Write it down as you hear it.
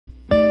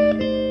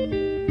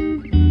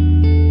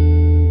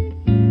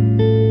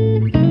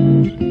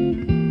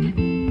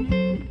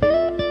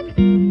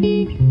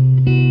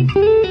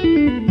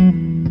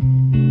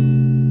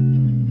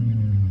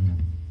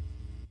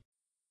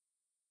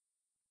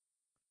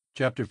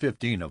Chapter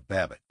 15 of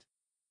Babbitt.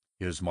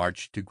 His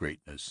march to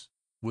greatness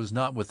was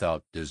not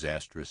without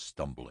disastrous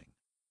stumbling.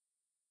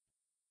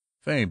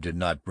 Fame did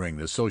not bring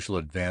the social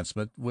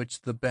advancement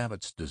which the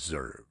Babbitts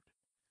deserved.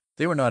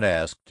 They were not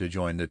asked to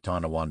join the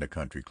Tonawanda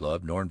Country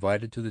Club, nor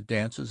invited to the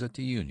dances at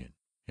the Union.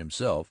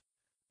 Himself,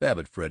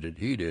 Babbitt fretted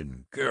he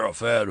didn't care a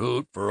fat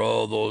hoot for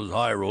all those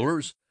high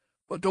rollers,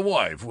 but the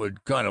wife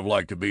would kind of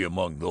like to be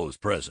among those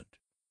present.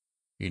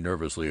 He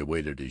nervously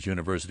awaited his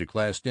university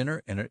class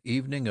dinner and an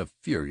evening of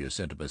furious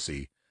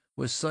intimacy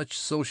with such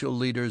social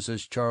leaders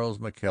as Charles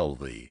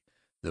McKelvey,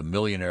 the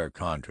millionaire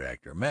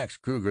contractor, Max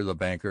Kruger, the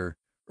banker,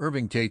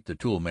 Irving Tate, the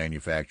tool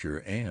manufacturer,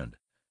 and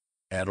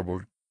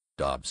Adelbert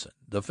Dobson,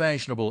 the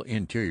fashionable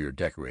interior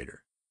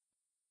decorator.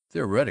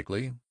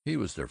 Theoretically, he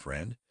was their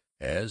friend,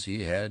 as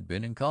he had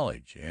been in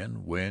college,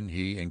 and when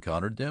he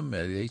encountered them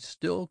they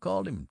still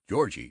called him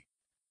Georgie.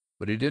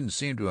 But he didn't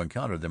seem to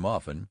encounter them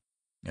often,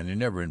 and they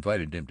never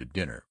invited him to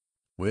dinner,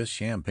 with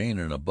champagne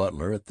and a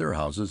butler, at their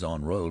houses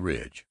on Royal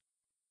Ridge.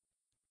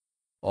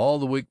 All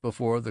the week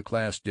before the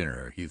class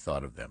dinner he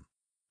thought of them.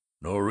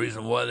 No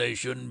reason why they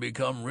shouldn't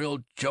become real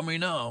chummy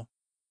now.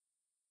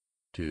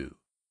 2.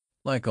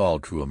 Like all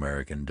true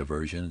American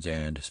diversions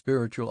and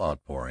spiritual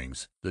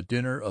outpourings, the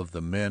dinner of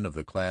the men of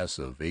the class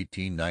of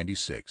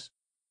 1896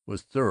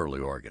 was thoroughly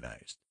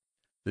organized.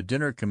 The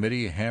dinner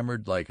committee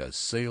hammered like a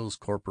sales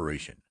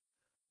corporation.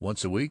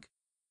 Once a week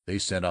they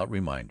sent out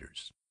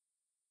reminders.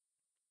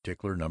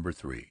 Tickler number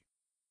 3.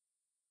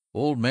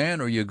 Old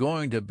man, are you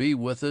going to be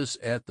with us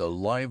at the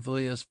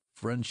liveliest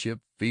friendship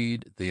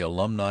feed the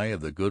alumni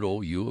of the good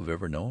old U have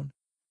ever known?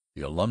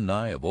 The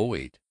alumni of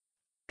 '08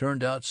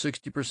 turned out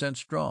 60%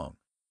 strong.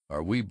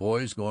 Are we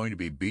boys going to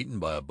be beaten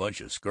by a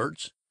bunch of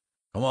skirts?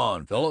 Come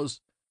on, fellows,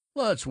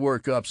 let's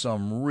work up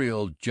some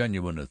real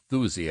genuine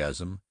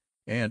enthusiasm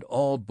and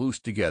all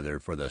boost together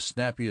for the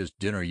snappiest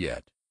dinner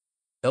yet.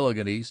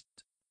 Elegant East,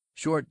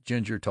 short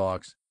ginger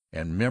talks,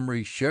 and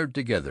memory shared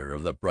together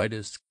of the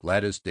brightest,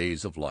 gladdest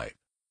days of life.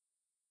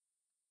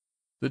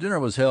 The dinner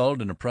was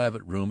held in a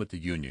private room at the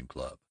Union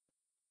Club.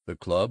 The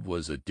club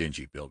was a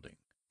dingy building,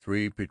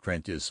 3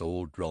 pretentious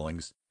old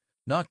dwellings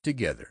knocked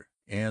together,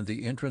 and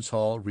the entrance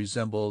hall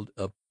resembled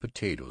a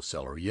potato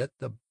cellar. Yet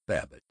the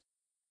Babbitt,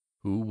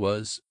 who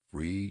was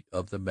free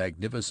of the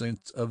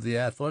magnificence of the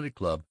Athletic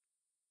Club,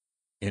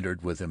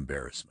 entered with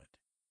embarrassment.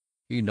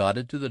 He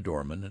nodded to the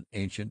doorman, an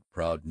ancient,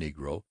 proud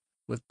negro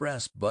with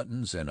brass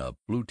buttons and a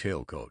blue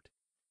tailcoat,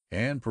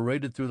 and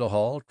paraded through the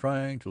hall,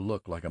 trying to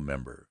look like a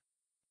member.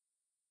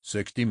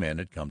 60 men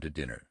had come to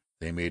dinner.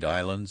 They made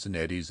islands and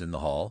eddies in the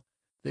hall.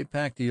 They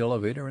packed the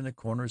elevator and the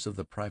corners of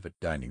the private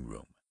dining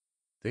room.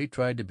 They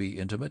tried to be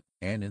intimate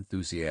and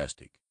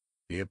enthusiastic.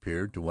 They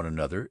appeared to one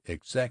another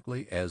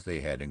exactly as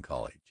they had in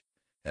college,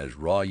 as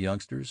raw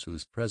youngsters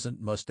whose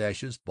present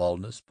mustaches,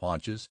 baldness,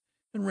 paunches,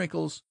 and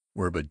wrinkles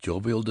were but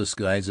jovial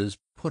disguises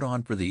put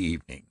on for the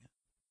evening.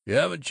 "You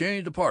haven't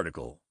changed a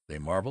particle," they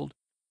marveled.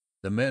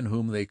 The men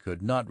whom they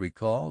could not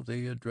recall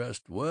they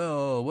addressed,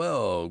 "Well,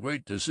 well,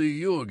 great to see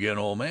you again,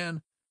 old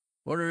man.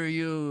 What are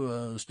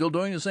you still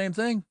doing the same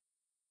thing?"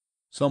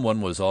 Some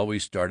one was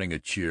always starting a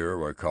cheer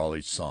or a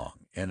college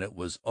song, and it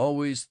was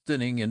always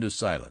thinning into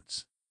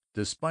silence.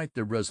 Despite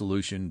their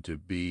resolution to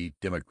be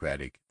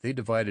democratic, they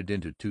divided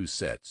into 2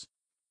 sets,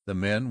 the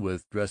men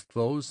with dress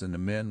clothes and the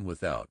men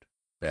without.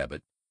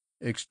 Babbitt,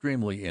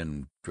 extremely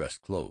in dress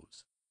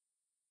clothes,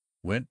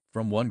 went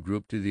from one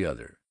group to the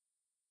other.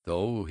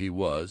 Though he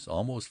was,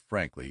 almost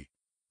frankly,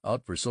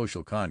 out for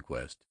social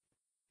conquest,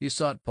 he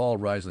sought Paul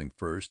Riesling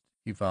first.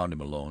 He found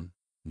him alone,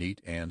 neat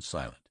and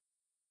silent.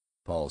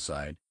 Paul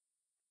sighed,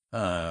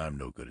 "I'm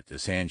no good at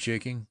this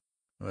handshaking.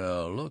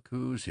 Well, look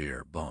who's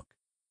here. Bunk."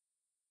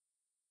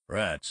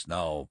 "Rats.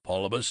 Now,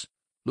 Paulibus,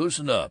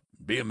 loosen up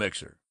and be a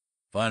mixer.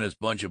 Finest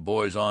bunch of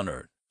boys on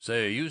earth.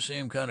 Say, you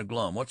seem kind of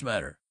glum. What's the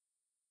matter?"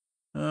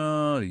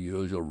 "Oh, the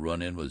usual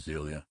run-in with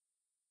Zilla."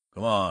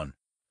 "Come on.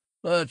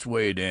 Let's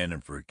wade in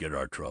and forget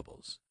our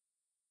troubles."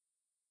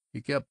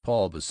 He kept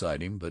Paul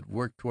beside him, but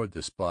worked toward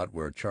the spot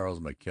where Charles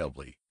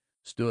McKelvey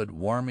stood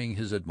warming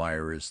his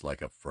admirers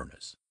like a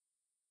furnace.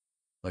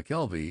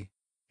 McKelvey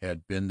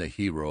had been the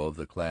hero of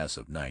the class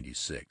of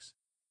 '96,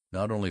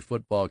 not only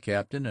football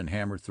captain and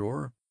hammer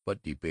thrower,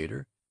 but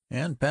debater,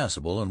 and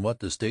passable in what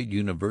the State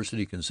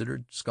University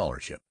considered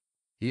scholarship.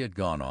 He had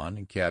gone on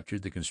and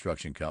captured the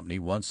construction company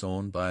once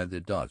owned by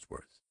the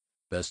Dodsworths,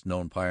 best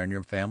known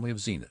pioneer family of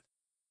Zenith.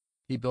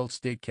 He built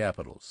state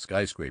capitals,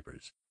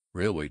 skyscrapers,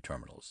 railway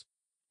terminals.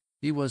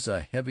 He was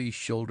a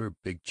heavy-shouldered,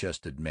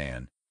 big-chested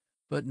man,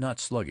 but not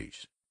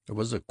sluggish. There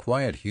was a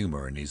quiet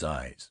humor in his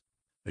eyes,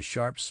 a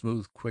sharp,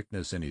 smooth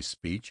quickness in his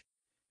speech,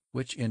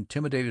 which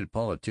intimidated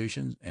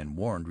politicians and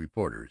warned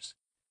reporters.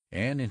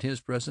 And in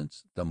his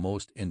presence the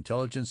most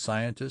intelligent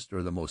scientist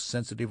or the most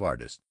sensitive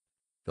artist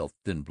felt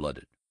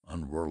thin-blooded,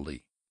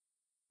 unworldly,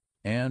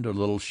 and a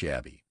little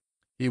shabby.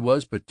 He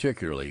was,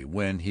 particularly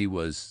when he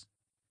was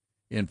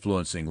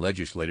influencing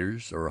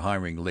legislators or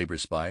hiring labor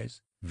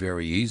spies,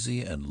 very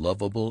easy and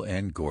lovable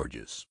and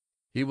gorgeous.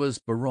 He was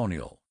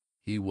baronial.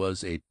 He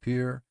was a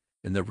peer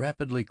in the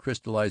rapidly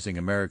crystallizing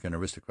American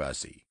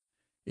aristocracy,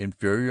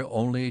 inferior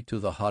only to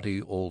the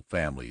haughty old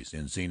families.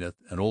 In Zenith,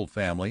 an old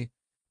family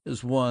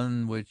is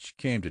one which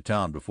came to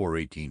town before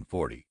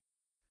 1840.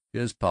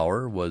 His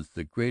power was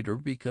the greater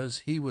because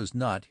he was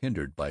not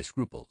hindered by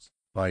scruples,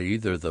 by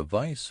either the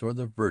vice or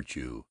the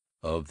virtue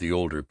of the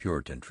older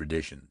Puritan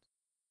traditions.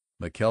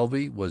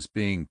 McKelvey was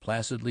being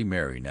placidly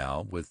merry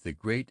now with the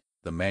great,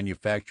 the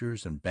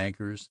manufacturers and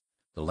bankers,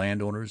 the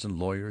landowners and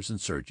lawyers and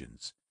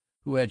surgeons,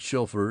 who had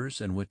chauffeurs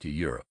and went to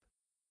Europe.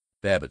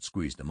 Babbitt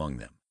squeezed among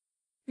them.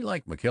 He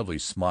liked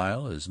McKelvey's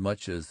smile as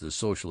much as the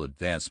social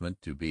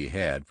advancement to be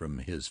had from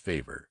his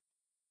favor.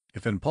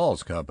 If in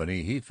Paul's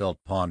company he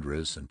felt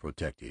ponderous and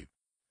protective,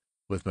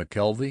 with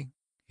McKelvey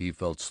he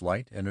felt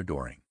slight and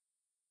adoring.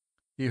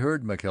 He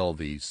heard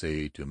McKelvey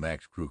say to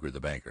Max Kruger,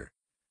 the banker,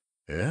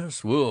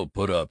 "Yes, we'll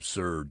put up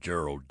Sir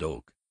Gerald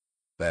Doak."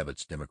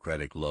 Babbitt's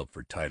democratic love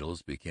for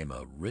titles became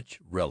a rich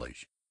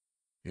relish.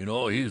 "You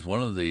know, he's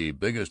one of the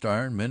biggest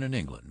iron men in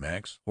England,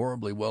 Max.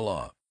 Horribly well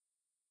off."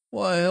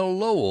 "Why,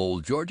 hello,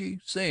 old Georgie.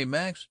 Say,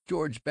 Max,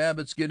 George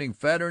Babbitt's getting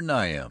fatter than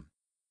I am."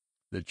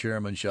 The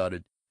chairman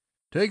shouted,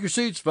 "Take your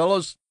seats,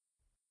 fellows."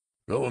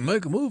 "Shall we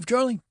make a move,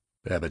 Charlie?"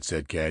 Babbitt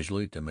said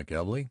casually to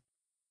McKelvey.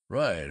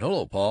 "Right.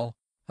 Hello, Paul.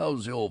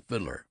 How's the old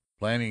fiddler?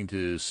 Planning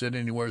to sit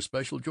anywhere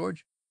special,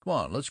 George? Come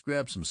on, let's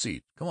grab some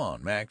seats. Come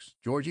on, Max,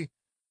 Georgie.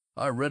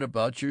 I read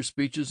about your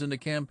speeches in the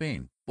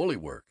campaign. Bully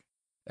work."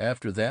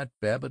 After that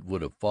Babbitt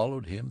would have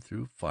followed him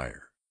through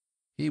fire.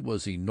 He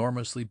was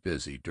enormously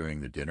busy during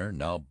the dinner,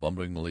 now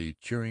bumblingly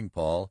cheering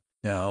Paul,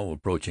 now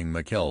approaching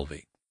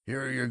McKelvey.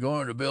 "Hear you're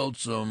going to build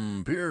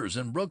some piers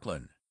in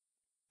Brooklyn."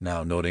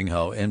 Now noting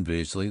how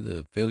enviously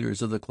the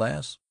failures of the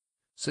class,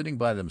 sitting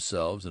by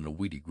themselves in a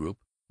weedy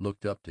group,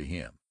 looked up to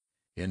him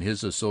in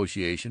his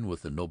association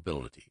with the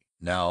nobility,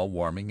 now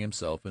warming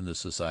himself in the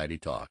society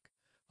talk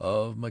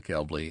of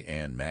McKelvey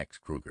and Max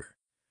Kruger.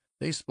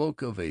 They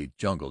spoke of a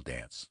jungle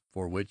dance,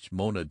 for which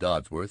Mona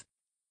Dodsworth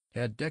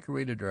had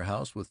decorated her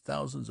house with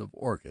thousands of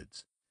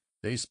orchids.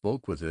 They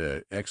spoke with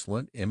an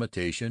excellent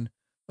imitation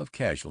of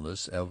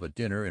casualness of a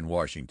dinner in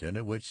Washington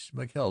at which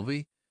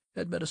McKelvey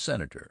had met a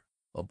senator,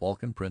 a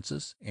Balkan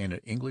princess, and an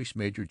English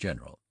major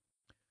general.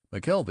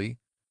 McKelvey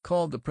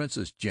called the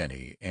Princess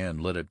Jenny,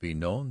 and let it be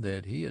known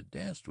that he had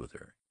danced with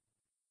her.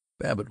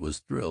 Babbitt was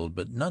thrilled,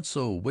 but not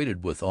so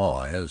weighted with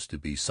awe as to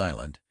be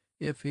silent.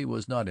 If he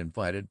was not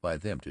invited by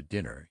them to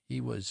dinner, he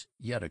was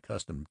yet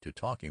accustomed to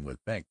talking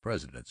with bank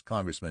presidents,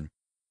 congressmen,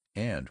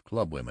 and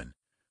clubwomen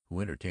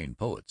who entertained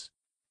poets.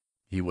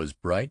 He was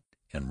bright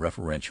and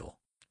referential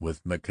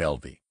with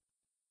McKelvey.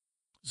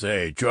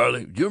 "Say,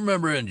 Charlie, do you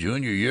remember in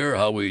junior year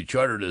how we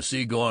chartered a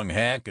sea-going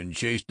hack and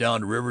chased down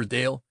to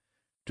Riverdale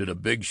to the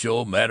big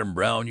show Madam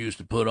Brown used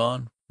to put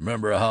on?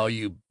 Remember how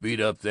you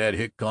beat up that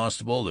hick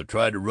constable that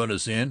tried to run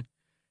us in,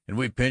 and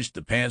we pinched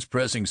the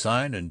pants-pressing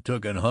sign and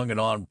took and hung it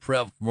on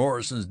Prof.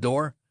 Morrison's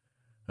door?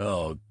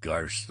 Oh,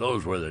 gosh,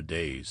 those were the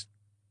days."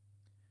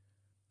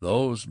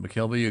 Those,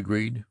 McKelvey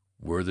agreed,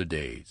 were the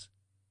days.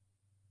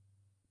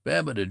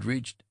 Babbitt had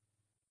reached,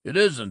 "It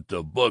isn't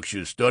the books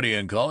you study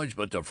in college,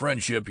 but the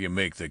friendship you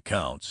make that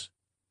counts,"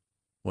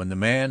 when the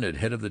man at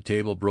head of the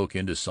table broke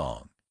into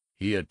song.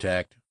 He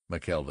attacked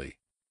McKelvey.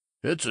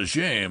 "It's a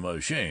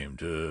shame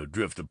to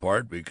drift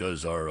apart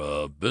because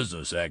our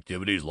business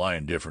activities lie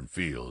in different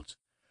fields.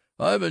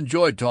 I've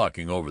enjoyed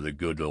talking over the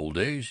good old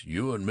days.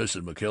 You and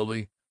Mrs.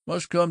 McKelvey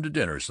must come to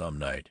dinner some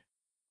night."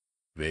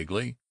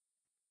 Vaguely,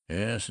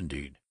 "Yes,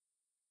 indeed.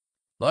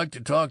 Like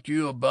to talk to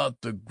you about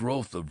the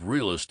growth of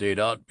real estate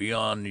out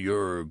beyond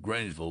your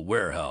Grangeville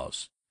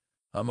warehouse.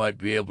 I might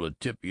be able to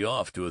tip you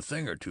off to a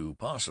thing or two,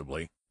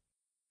 possibly."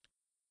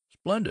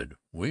 "Splendid.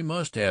 We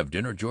must have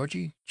dinner,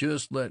 Georgie.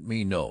 Just let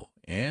me know,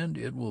 and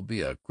it will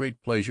be a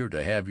great pleasure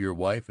to have your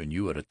wife and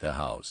you at the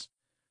house,"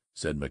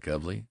 said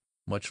McKelvey,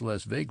 much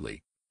less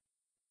vaguely.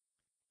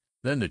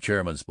 Then the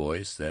chairman's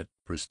voice, that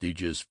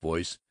prestigious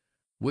voice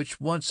which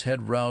once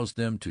had roused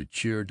them to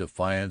cheer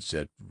defiance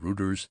at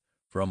rooters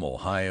from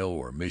Ohio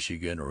or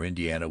Michigan or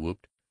Indiana,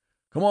 whooped,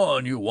 "Come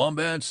on, you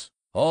wombats,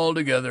 all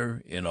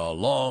together in a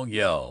long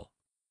yell."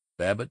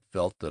 Babbitt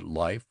felt that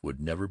life would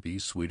never be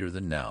sweeter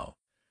than now,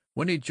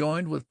 when he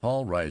joined with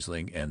Paul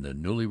Riesling and the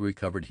newly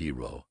recovered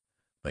hero,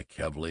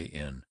 McKelvey,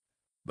 in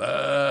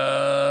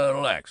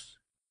 "Battle Ax,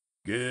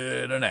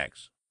 get an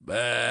ax,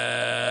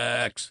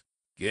 backs,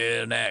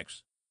 get an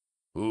ax,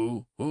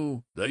 who,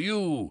 the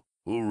you,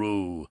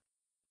 hooroo."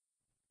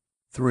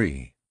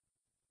 3.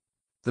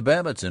 The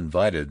Babbitts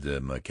invited the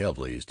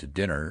McKelveys to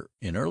dinner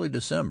in early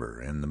December,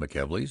 and the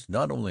McKelveys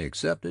not only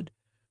accepted,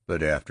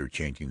 but after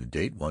changing the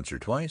date once or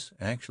twice,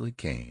 actually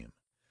came.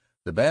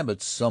 The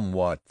Babbitts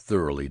somewhat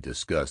thoroughly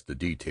discussed the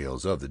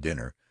details of the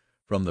dinner,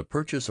 from the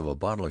purchase of a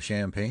bottle of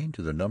champagne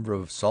to the number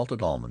of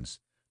salted almonds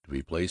to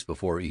be placed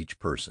before each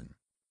person.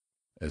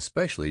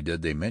 Especially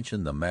did they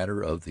mention the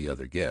matter of the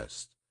other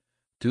guests.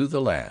 To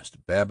the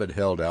last, Babbitt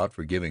held out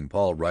for giving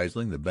Paul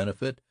Riesling the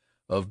benefit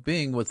of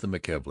being with the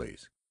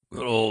McKelveys.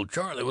 "Good old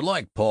Charlie would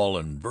like Paul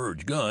and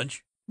Verg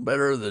Gunch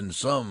better than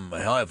some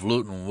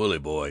highfalutin Willie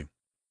boy.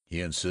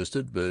 he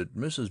insisted, but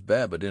Mrs.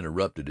 Babbitt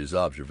interrupted his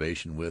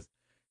observation with,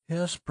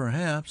 "Yes,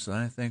 perhaps.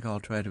 I think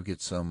I'll try to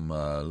get some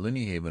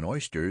Lynnhaven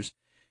oysters."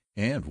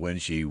 And when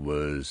she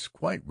was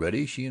quite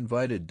ready she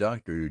invited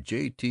Dr.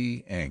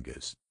 J.T.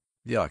 Angus,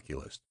 the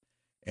oculist,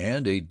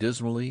 and a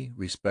dismally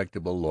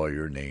respectable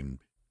lawyer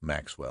named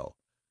Maxwell,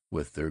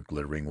 with their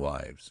glittering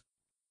wives.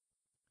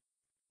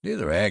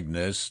 Neither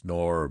Agnes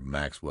nor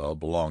Maxwell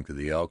belonged to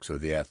the Elks or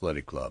the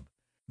Athletic Club.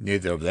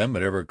 Neither of them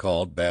had ever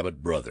called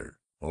Babbitt brother,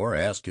 or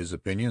asked his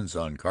opinions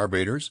on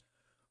carburetors.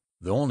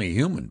 The only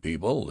human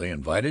people they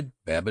invited,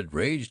 Babbitt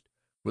raged,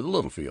 were the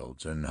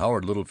Littlefields, and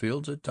Howard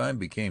Littlefield at times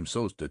became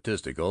so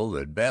statistical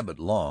that Babbitt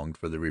longed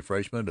for the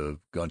refreshment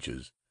of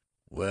Gunch's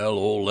 "Well,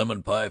 old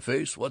lemon pie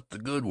face, what's the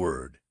good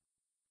word?"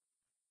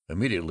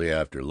 Immediately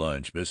after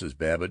lunch Mrs.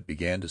 Babbitt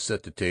began to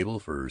set the table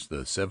for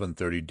the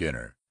 7:30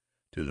 dinner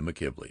to the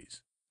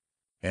McKelveys,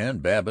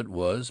 and Babbitt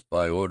was,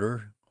 by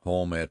order,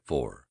 home at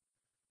 4.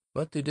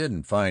 But they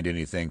didn't find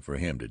anything for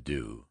him to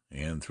do,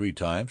 and 3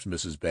 times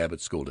Mrs. Babbitt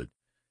scolded,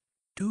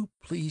 "Do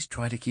please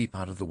try to keep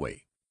out of the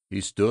way." He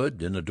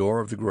stood in the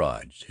door of the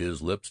garage,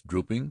 his lips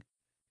drooping,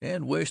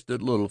 and wished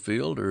that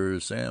Littlefield or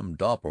Sam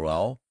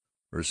Doppelbrau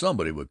or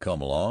somebody would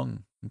come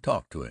along and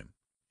talk to him.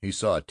 He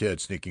saw Ted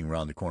sneaking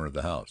round the corner of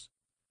the house.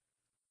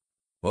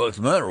 "What's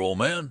the matter, old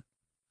man?"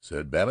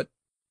 said Babbitt.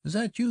 "Is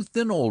that you,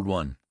 thin old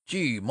one?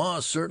 Gee, Ma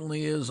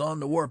certainly is on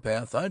the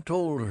warpath. I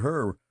told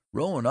her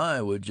Rone and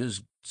I would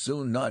just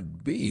soon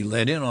not be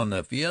let in on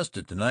the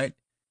fiesta tonight,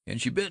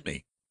 and she bit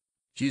me.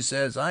 She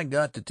says I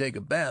got to take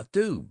a bath,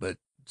 too. But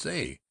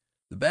say,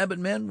 the Babbitt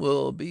men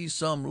will be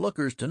some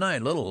lookers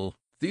tonight. Little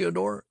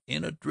Theodore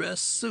in a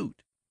dress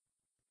suit."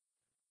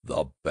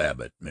 The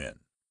Babbitt men!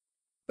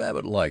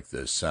 Babbitt liked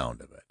the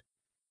sound of it.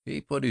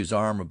 He put his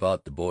arm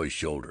about the boy's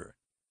shoulder.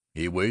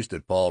 He wished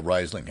that Paul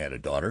Riesling had a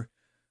daughter,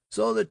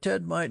 so that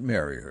Ted might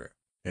marry her.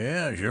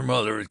 "Yes, your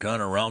mother is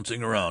kind of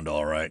rouncing around,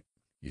 all right,"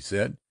 he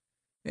said,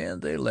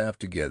 and they laughed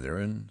together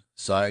and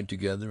sighed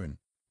together and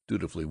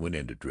dutifully went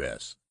in to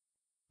dress.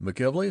 The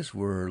McKelveys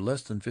were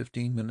less than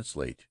 15 minutes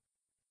late.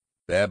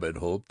 Babbitt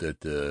hoped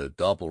that the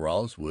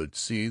Doppelbraus would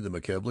see the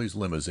McKelveys'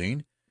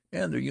 limousine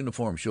and their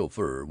uniformed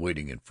chauffeur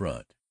waiting in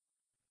front.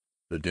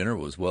 The dinner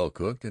was well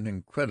cooked and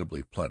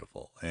incredibly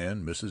plentiful,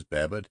 and Mrs.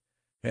 Babbitt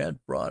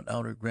had brought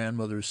out her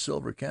grandmother's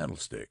silver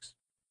candlesticks.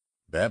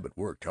 Babbitt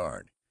worked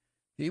hard.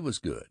 He was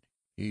good.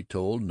 He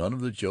told none of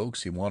the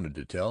jokes he wanted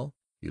to tell.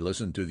 He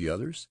listened to the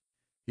others.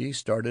 He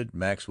started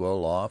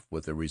Maxwell off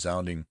with a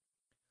resounding,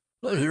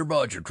 "Let's hear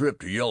about your trip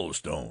to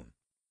Yellowstone."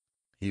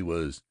 He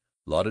was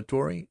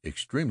laudatory,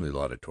 extremely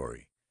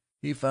laudatory.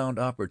 He found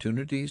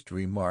opportunities to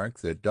remark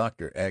that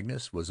Dr.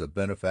 Angus was a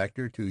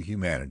benefactor to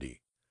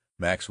humanity,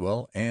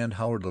 Maxwell and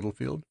Howard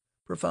Littlefield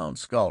profound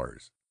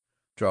scholars,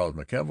 Charles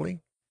McKelvey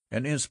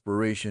an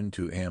inspiration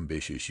to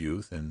ambitious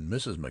youth, and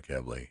Mrs.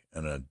 McKelvey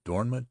an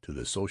adornment to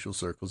the social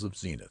circles of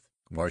Zenith,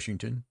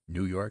 Washington,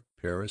 New York,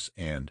 Paris,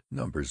 and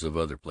numbers of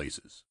other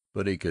places.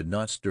 But he could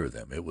not stir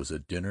them. It was a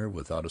dinner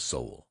without a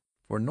soul.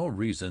 For no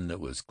reason that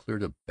was clear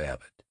to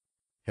Babbitt.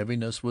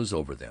 Heaviness was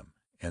over them,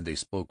 and they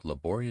spoke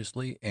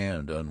laboriously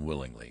and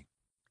unwillingly.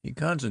 He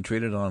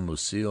concentrated on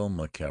Lucille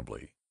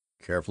McKelvey,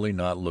 carefully,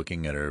 not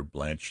looking at her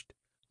blanched,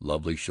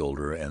 lovely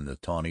shoulder and the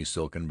tawny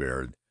silken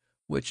band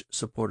which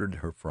supported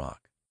her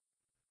frock.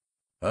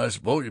 "I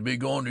suppose you'll be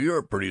going to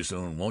Europe pretty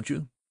soon, won't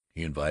you?"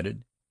 he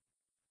invited.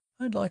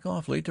 "I'd like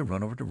awfully to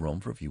run over to Rome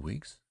for a few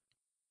weeks."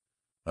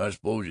 "I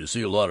suppose you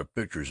see a lot of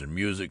pictures and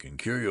music and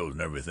curios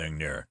and everything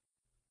there."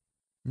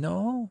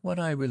 "No, what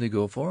I really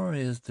go for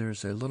is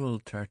there's a little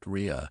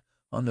trattoria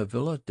on the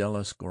Villa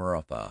della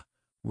Scrofa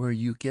where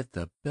you get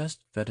the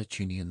best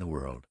fettuccine in the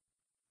world."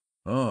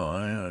 "Oh,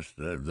 yes,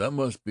 that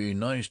must be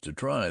nice to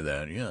try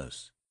that,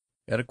 yes."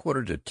 At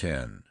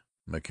 9:45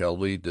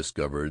 McKelvey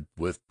discovered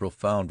with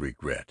profound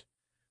regret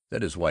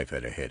that his wife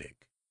had a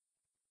headache.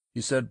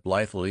 He said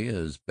blithely,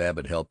 as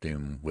Babbitt helped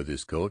him with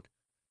his coat,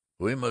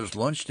 "We must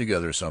lunch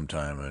together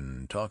sometime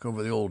and talk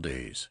over the old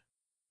days."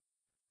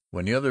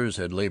 When the others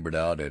had labored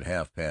out at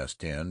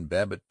 10:30,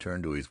 Babbitt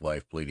turned to his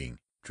wife, pleading,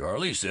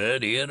 "Charlie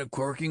said he had a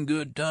corking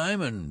good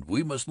time, and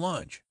we must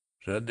lunch.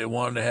 Said they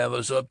wanted to have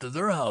us up to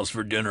their house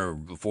for dinner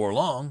before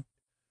long."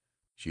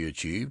 She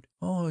achieved,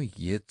 "Oh,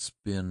 it's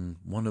been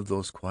one of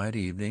those quiet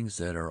evenings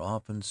that are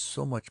often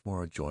so much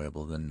more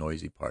enjoyable than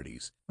noisy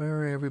parties,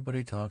 where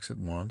everybody talks at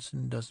once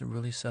and doesn't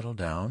really settle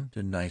down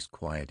to nice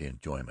quiet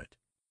enjoyment."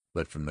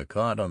 But from the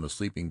cot on the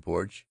sleeping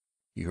porch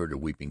he heard her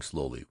weeping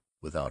slowly,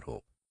 without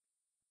hope.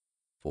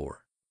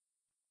 4.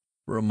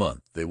 For a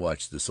month they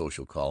watched the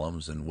social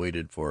columns and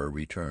waited for a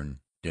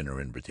return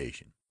dinner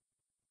invitation.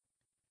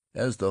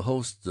 As the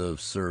hosts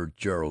of Sir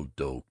Gerald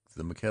Doak,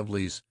 the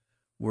McKelveys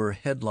were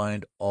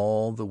headlined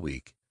all the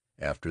week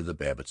after the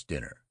Babbitts'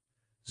 dinner.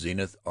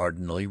 Zenith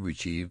ardently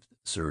received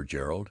Sir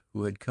Gerald,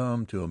 who had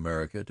come to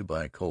America to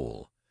buy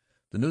coal.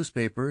 The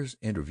newspapers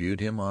interviewed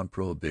him on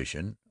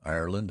prohibition,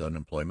 Ireland,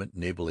 unemployment,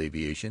 naval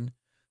aviation,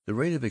 the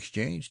rate of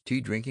exchange,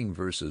 tea drinking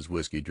versus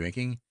whiskey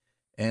drinking,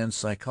 and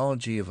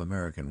psychology of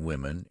American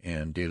women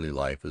and daily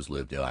life as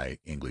lived by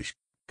English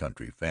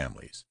country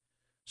families.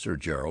 Sir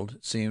Gerald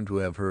seemed to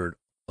have heard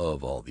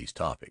of all these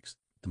topics.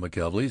 The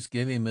McKelveys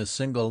gave him a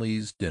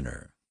Cingalese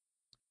dinner,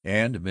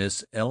 and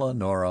Miss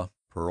Eleanora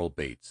Pearl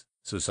Bates,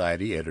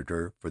 society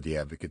editor for the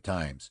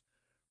Advocate-Times,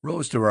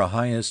 rose to her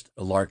highest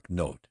lark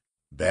note.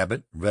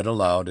 Babbitt read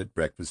aloud at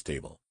breakfast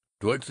table.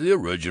 "'Twixt the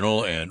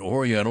original and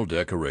Oriental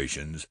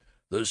decorations,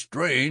 the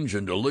strange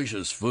and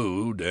delicious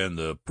food, and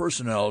the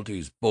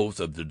personalities both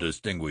of the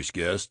distinguished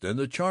guest and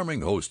the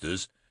charming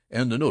hostess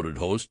and the noted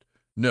host,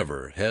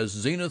 never has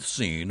Zenith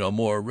seen a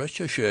more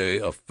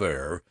recherché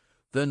affair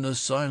than the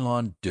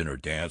Ceylon dinner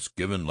dance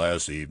given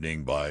last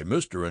evening by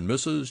Mr. and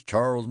Mrs.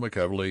 Charles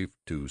McKelvey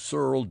to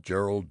Sir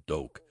Gerald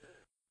Doak.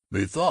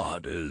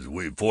 Methought, as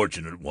we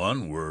fortunate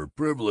one were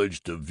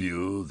privileged to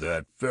view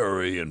that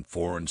fairy and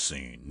foreign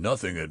scene,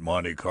 nothing at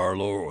Monte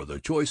Carlo or the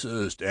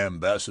choicest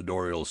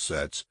ambassadorial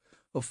sets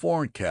of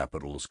foreign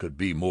capitals could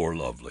be more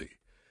lovely.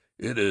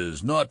 It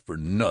is not for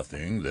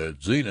nothing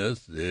that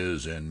Zenith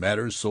is in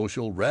matters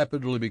social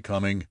rapidly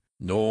becoming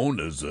known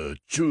as the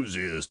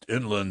choosiest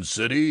inland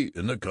city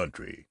in the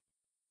country.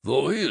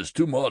 Though he is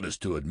too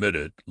modest to admit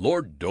it,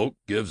 Lord Doak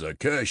gives a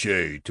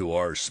cachet to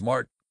our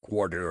smart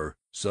quarter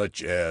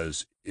such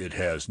as it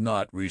has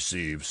not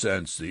received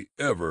since the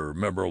ever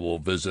memorable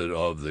visit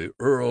of the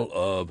Earl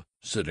of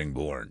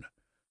Sittingbourne.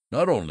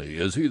 Not only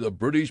is he the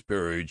British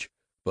peerage,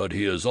 but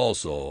he is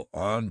also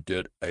on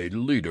dit a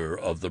leader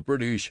of the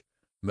British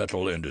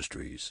metal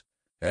industries,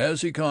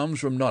 as he comes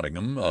from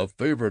Nottingham, a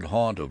favorite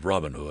haunt of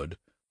Robin Hood,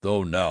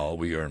 though now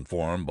we are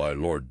informed by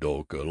Lord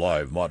Doak a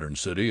live modern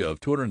city of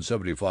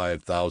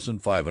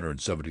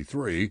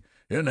 275,573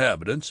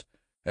 inhabitants,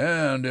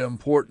 and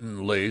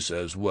important lace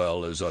as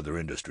well as other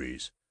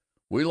industries.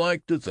 We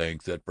like to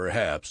think that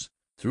perhaps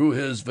through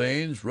his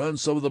veins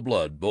runs some of the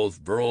blood, both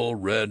virile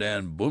red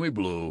and boomy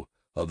blue,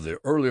 of the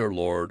earlier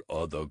lord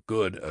of the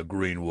good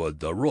greenwood,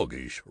 the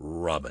roguish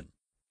Robin.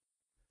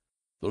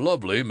 The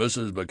lovely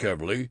Mrs.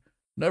 McKelvey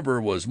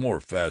never was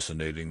more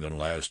fascinating than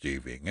last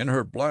evening, in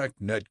her black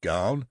net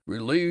gown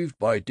relieved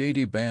by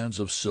dainty bands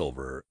of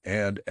silver,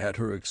 and at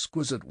her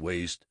exquisite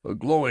waist a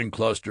glowing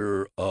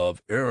cluster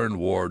of Aaron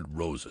Ward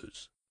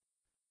roses.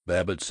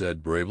 Babbitt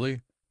said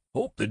bravely,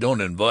 "Hope they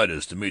don't invite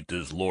us to meet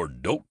this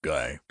Lord Doak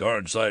guy.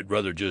 Darn sight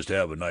rather just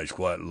have a nice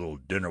quiet little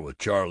dinner with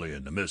Charlie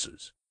and the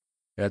missus."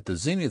 At the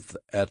Zenith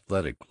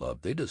Athletic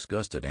Club they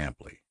discussed it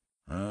amply.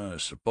 "I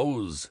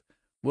suppose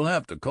we'll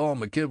have to call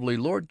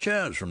McKelvey Lord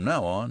Chaz from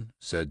now on,"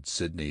 said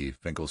Sidney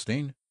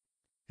Finkelstein.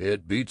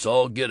 "It beats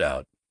all get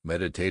out,"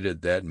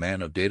 meditated that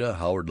man of data,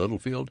 Howard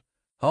Littlefield.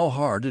 "How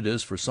hard it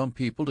is for some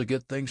people to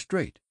get things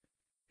straight.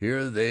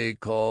 Here they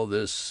call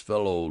this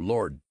fellow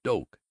Lord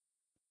Doak,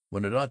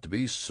 when it ought to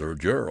be Sir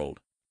Gerald."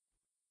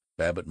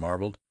 Babbitt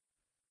marveled,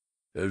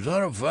 "Is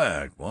that a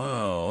fact?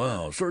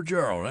 Well, Sir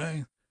Gerald,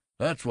 eh?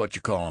 That's what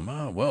you call him,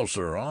 huh? Well,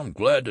 sir, I'm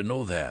glad to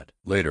know that."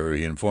 Later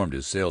he informed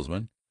his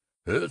salesman,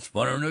 "It's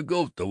funner than a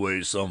goat the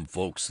way some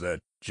folks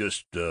that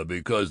just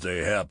because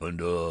they happen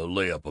to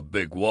lay up a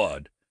big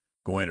wad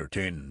go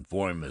entertaining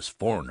for him as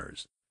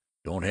foreigners.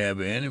 Don't have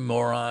any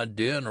more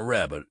idea 'n a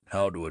rabbit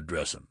how to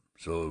address 'em,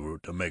 so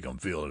to make 'em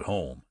feel at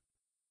home."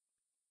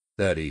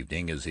 That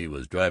evening, as he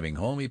was driving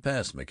home, he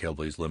passed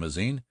McKelvey's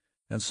limousine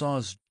and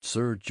saw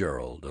Sir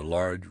Gerald, a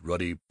large,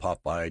 ruddy,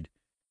 pop-eyed,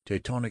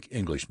 Teutonic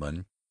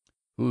Englishman,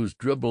 whose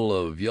dribble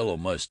of yellow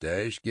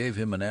mustache gave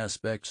him an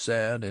aspect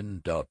sad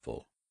and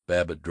doubtful.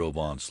 Babbitt drove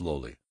on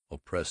slowly,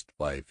 oppressed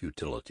by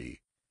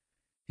futility.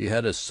 He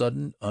had a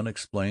sudden,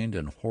 unexplained,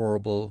 and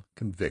horrible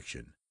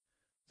conviction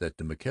that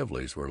the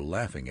McKelveys were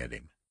laughing at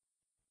him.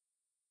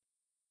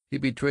 He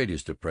betrayed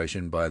his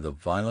depression by the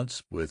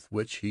violence with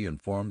which he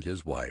informed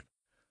his wife,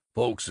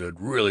 "Folks that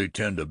really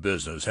tend to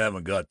business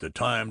haven't got the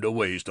time to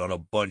waste on a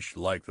bunch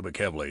like the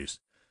McKelveys.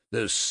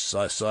 This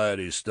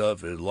society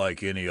stuff is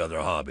like any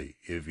other hobby.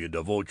 If you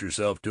devote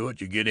yourself to it,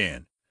 you get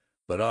in.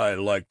 But I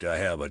like to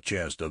have a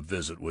chance to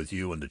visit with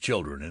you and the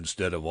children,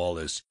 instead of all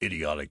this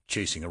idiotic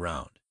chasing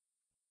around."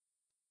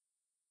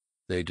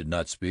 They did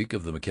not speak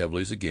of the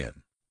McKelveys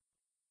again.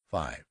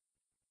 5.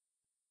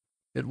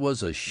 It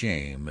was a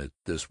shame, at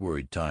this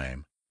worried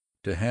time,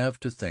 to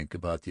have to think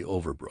about the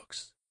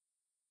Overbrooks.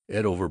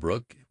 Ed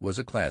Overbrook was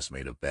a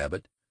classmate of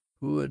Babbitt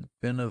who had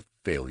been a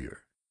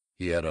failure.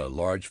 He had a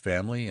large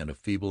family and a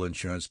feeble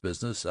insurance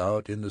business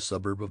out in the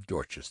suburb of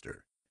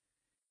Dorchester.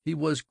 He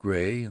was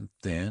gray and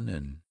thin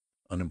and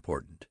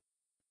unimportant.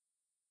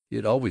 He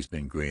had always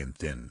been gray and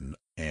thin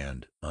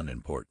and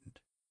unimportant.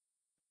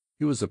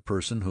 He was a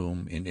person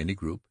whom, in any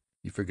group,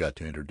 you forgot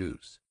to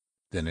introduce,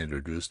 then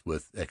introduced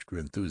with extra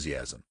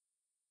enthusiasm.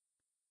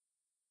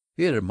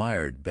 He had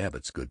admired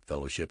Babbitt's good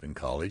fellowship in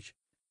college,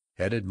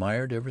 had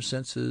admired ever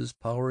since his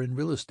power in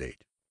real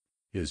estate,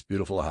 his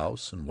beautiful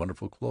house and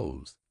wonderful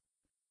clothes.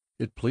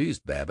 It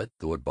pleased Babbitt,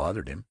 though it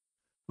bothered him,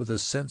 with a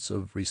sense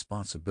of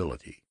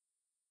responsibility.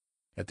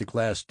 At the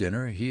class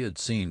dinner he had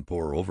seen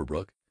poor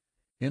Overbrook,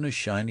 in a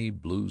shiny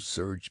blue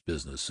serge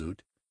business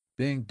suit,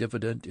 being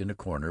diffident in a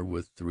corner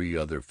with 3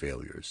 other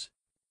failures.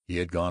 He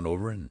had gone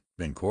over and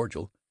been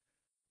cordial.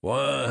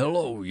 "Why,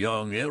 hello,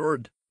 young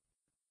Edward."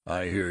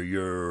 I hear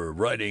you're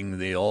writing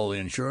the all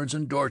insurance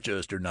in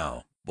Dorchester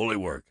now. Bully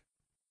work."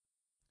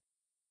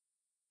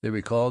 They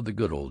recalled the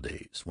good old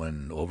days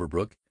when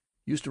Overbrook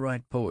used to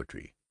write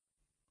poetry.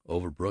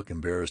 Overbrook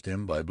embarrassed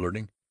him by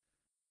blurting,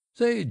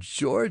 "Say,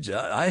 George,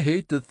 I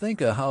hate to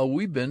think of how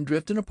we been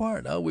drifting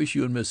apart. I wish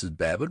you and Mrs.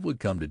 Babbitt would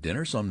come to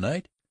dinner some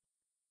night."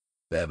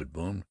 Babbitt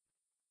boomed,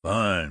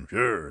 "Fine,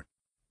 sure.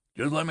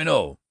 Just let me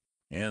know.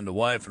 And the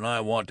wife and I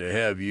want to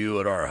have you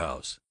at our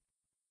house."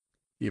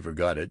 He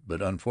forgot it,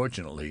 but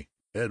unfortunately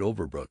Ed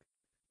Overbrook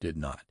did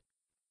not.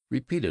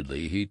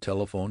 Repeatedly he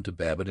telephoned to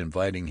Babbitt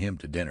inviting him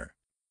to dinner.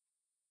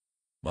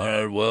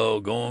 "Might as well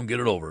go and get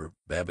it over,"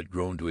 Babbitt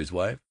groaned to his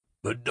wife.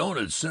 "But don't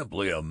it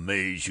simply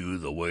amaze you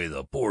the way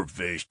the poor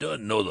fish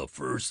doesn't know the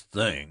first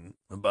thing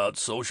about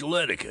social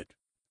etiquette?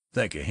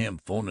 Think of him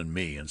phoning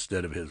me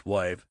instead of his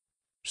wife,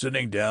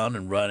 sitting down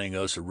and writing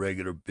us a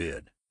regular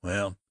bid.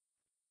 Well,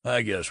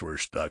 I guess we're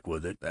stuck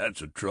with it.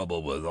 That's the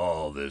trouble with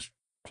all this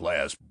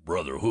class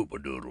brother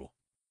hoopadoodle."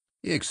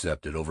 He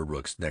accepted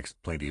Overbrook's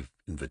next plaintive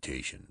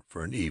invitation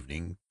for an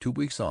evening 2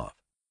 weeks off.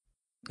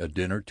 A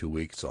dinner 2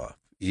 weeks off,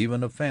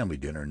 even a family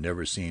dinner,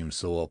 never seems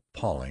so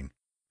appalling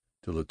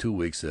till the 2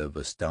 weeks have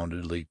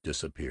astoundingly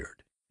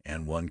disappeared,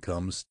 and one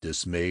comes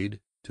dismayed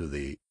to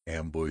the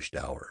ambushed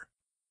hour.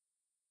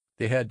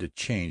 They had to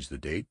change the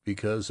date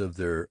because of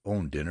their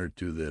own dinner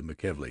to the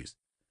McKelveys,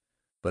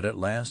 but at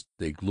last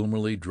they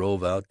gloomily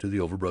drove out to the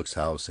Overbrooks'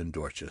 house in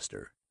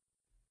Dorchester.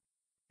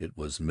 It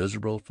was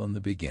miserable from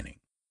the beginning.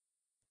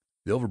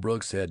 The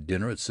Overbrooks had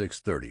dinner at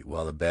 6:30,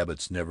 while the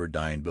Babbitts never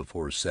dined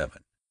before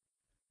 7.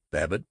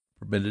 Babbitt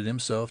permitted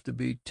himself to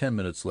be 10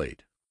 minutes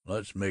late.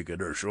 "Let's make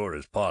it as short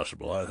as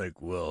possible. I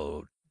think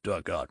we'll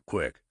duck out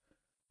quick.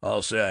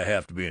 I'll say I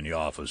have to be in the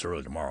office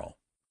early tomorrow,"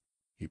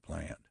 he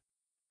planned.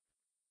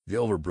 The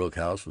Overbrook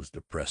house was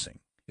depressing.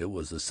 It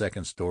was the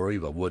second story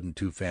of a wooden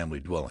two-family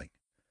dwelling,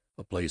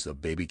 a place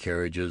of baby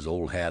carriages,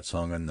 old hats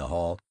hung in the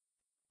hall,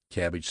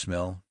 cabbage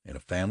smell, and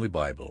a family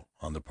Bible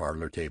on the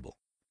parlor table.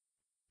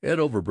 Ed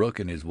Overbrook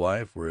and his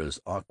wife were as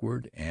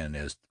awkward and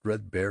as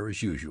threadbare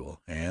as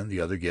usual, and the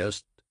other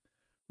guests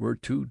were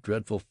two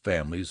dreadful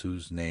families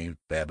whose names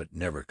Babbitt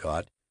never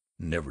caught,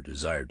 never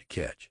desired to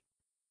catch.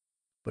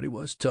 But he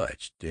was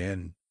touched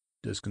and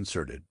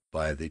disconcerted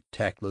by the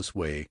tactless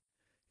way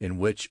in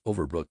which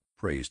Overbrook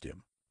praised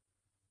him.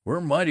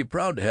 "We're mighty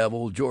proud to have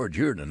old George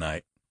here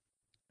tonight.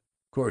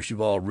 Of course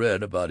you've all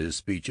read about his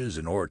speeches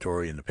and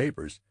oratory in the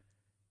papers,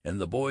 and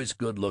the boy's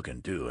good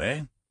looking, too,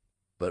 eh?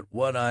 But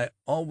what I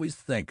always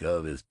think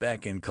of is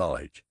back in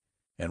college,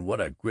 and what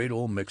a great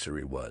old mixer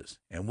he was,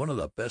 and one of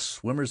the best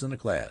swimmers in the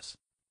class."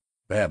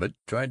 Babbitt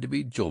tried to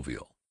be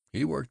jovial.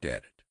 He worked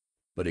at it,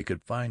 but he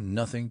could find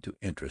nothing to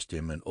interest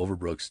him in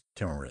Overbrook's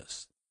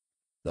timorousness,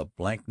 the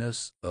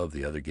blankness of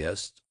the other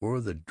guests, or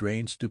the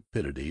drained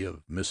stupidity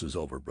of Mrs.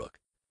 Overbrook,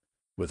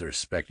 with her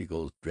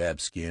spectacles,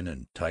 drab skin,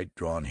 and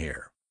tight-drawn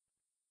hair.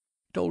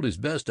 He told his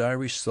best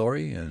Irish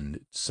story, and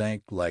it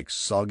sank like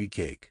soggy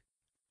cake.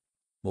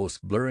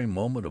 Most blurring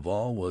moment of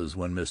all was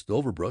when Miss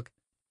Overbrook,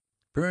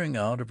 peering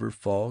out of her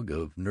fog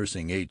of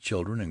nursing 8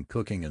 children and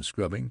cooking and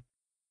scrubbing,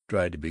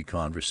 tried to be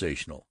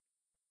conversational.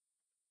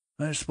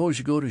 "I suppose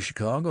you go to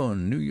Chicago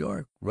and New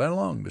York right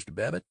along, Mr.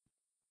 Babbitt?"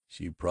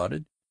 she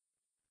prodded.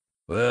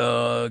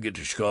 "Well, I get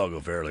to Chicago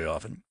fairly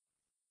often."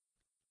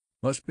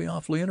 "Must be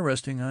awfully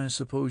interesting. I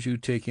suppose you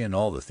take in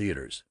all the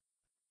theaters."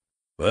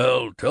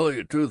 "Well, tell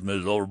you the truth,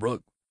 Mrs.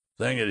 Overbrook,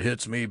 thing that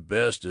hits me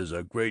best is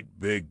a great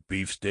big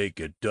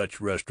beefsteak at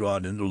Dutch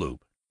restaurant in the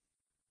Loop."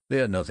 They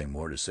had nothing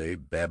more to say.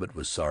 Babbitt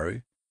was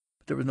sorry,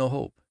 but there was no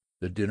hope.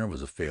 The dinner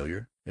was a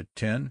failure. At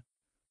 10,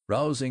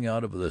 rousing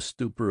out of the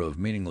stupor of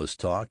meaningless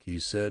talk, he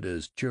said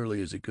as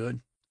cheerily as he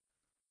could,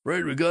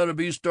 "'Fraid we got to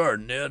be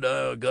starting, Ed.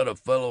 I got a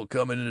fellow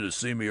coming in to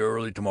see me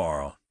early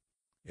tomorrow."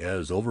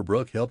 As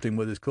Overbrook helped him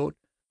with his coat,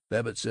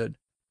 Babbitt said,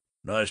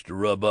 "Nice to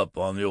rub up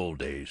on the old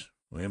days.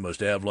 We must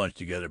have lunch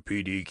together,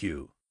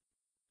 PDQ."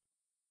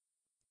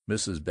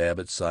 Mrs.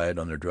 Babbitt sighed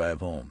on their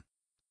drive home.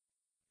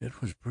 "It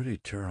was pretty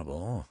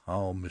terrible.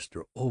 How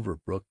Mr.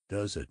 Overbrook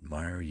does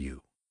admire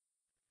you."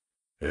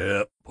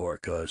 "Yep, poor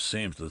cuss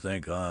seems to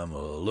think I'm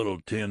a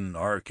little tin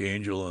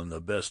archangel and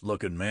the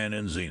best-looking man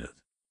in Zenith."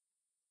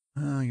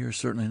 "Well, you're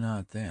certainly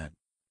not that.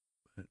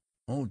 But,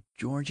 oh,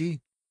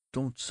 Georgie,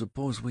 don't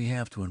suppose we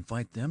have to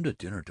invite them to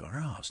dinner to our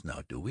house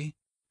now, do we?"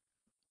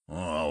 "Oh,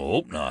 I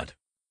hope not."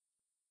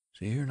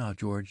 "See here now,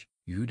 George,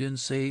 you didn't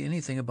say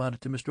anything about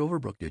it to Mr.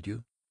 Overbrook, did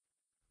you?"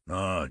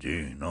 "No,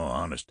 gee, no,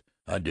 honest,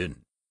 I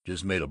didn't.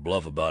 Just made a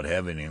bluff about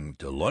having him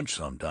to lunch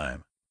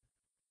sometime."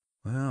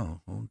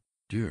 "Well, oh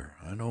dear,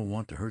 I don't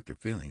want to hurt their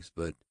feelings,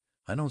 but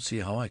I don't see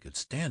how I could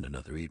stand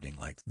another evening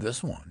like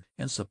this one.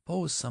 And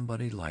suppose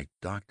somebody like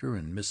Dr.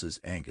 and Mrs.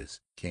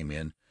 Angus came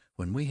in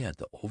when we had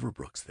the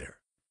Overbrooks there,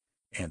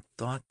 and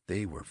thought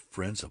they were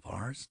friends of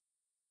ours."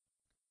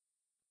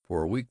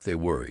 For a week they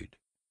worried.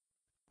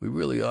 "We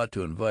really ought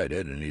to invite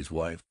Ed and his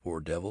wife, poor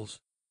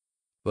devils."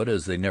 But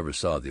as they never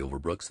saw the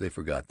Overbrooks, they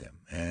forgot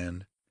them,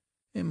 and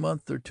a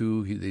month or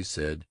two they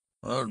said,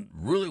 "It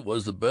really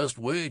was the best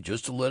way,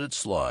 just to let it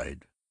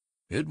slide."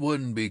 It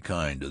wouldn't be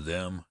kind to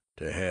them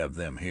to have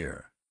them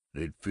here.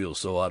 They'd feel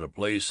so out of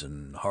place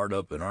and hard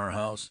up in our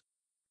house."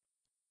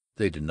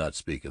 They did not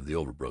speak of the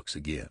Overbrooks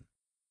again.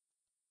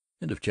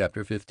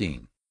 Chapter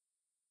 16